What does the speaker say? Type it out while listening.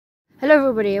Hello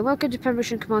everybody and welcome to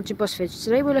Pembrokeshire Command 2 Bus Vids.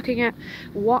 Today we're looking at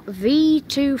what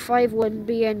V251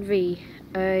 BNV,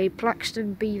 a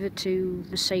Plaxton Beaver 2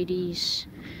 Mercedes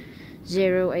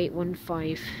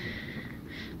 0815.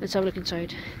 Let's have a look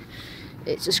inside.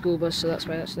 It's a school bus, so that's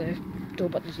why that's the door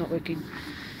button's not working.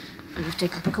 And we've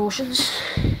taken precautions.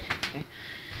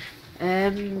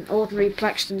 Okay. Ordinary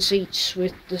Plaxton seats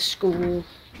with the school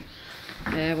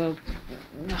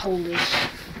holders.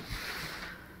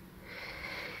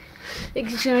 I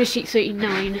think it's only seat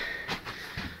 39.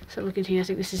 So looking here, I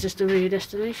think this is just the rear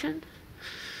destination.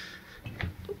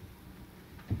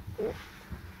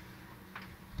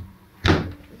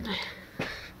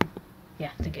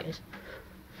 Yeah, I think it is.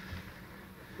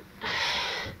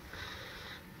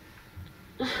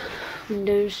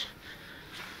 Windows.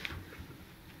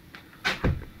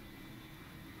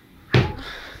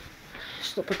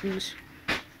 Stop buttons.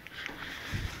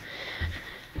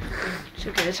 So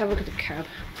okay, let's have a look at the cab.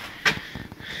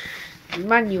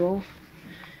 Manual,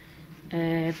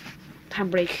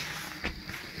 handbrake.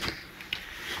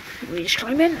 We just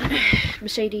climb in.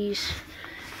 Mercedes,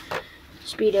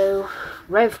 speedo,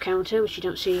 rev counter, which you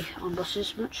don't see on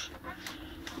buses much.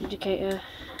 Indicator,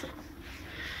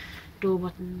 door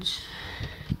buttons,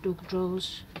 door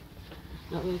controls,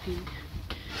 not working.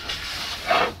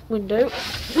 Window.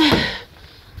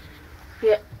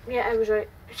 yeah, I was right.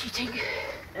 Cheating.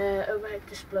 Overhead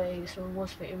display. This one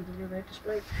was fitted with an overhead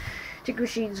display. Ticket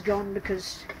machine's gone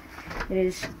because it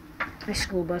is a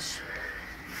school bus.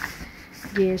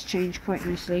 Gears changed quite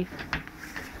nicely.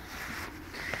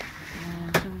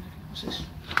 What's this?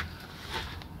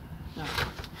 No.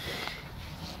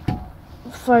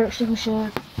 Fire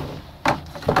extinguisher.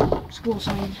 School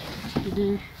sign.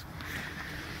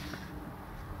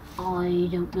 I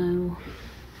don't know.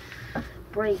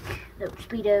 Brake. Nope.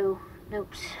 Speedo.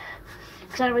 Nope.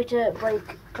 Accelerator,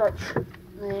 brake, clutch,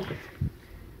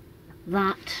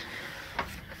 that.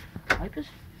 Wipers?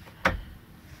 I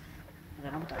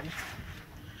don't know what that is.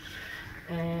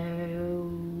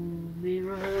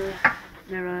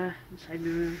 Mirror, inside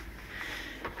mirror.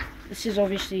 This is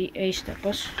obviously a step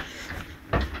bus.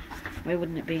 Why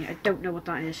wouldn't it be? I don't know what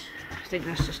that is. I think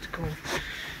that's just a call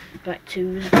back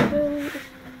to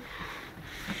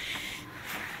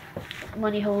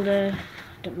money holder.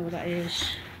 Don't know what that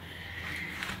is.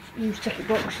 Used ticket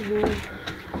box again.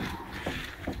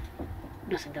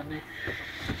 Nothing done there.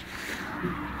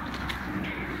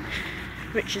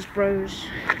 Richard's Bros.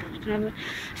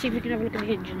 See if we can have a look at the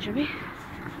engine, shall we?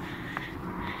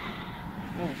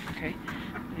 Oh, okay.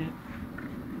 Yeah.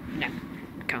 No,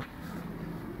 can't.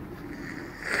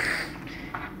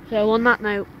 So on that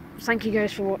note, thank you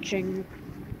guys for watching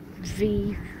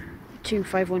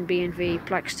V251 BNV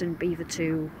Plaxton Beaver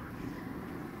 2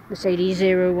 Mercedes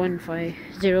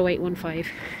 0815.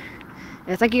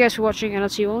 Thank you guys for watching, and I'll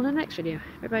see you all in the next video.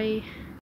 Bye bye.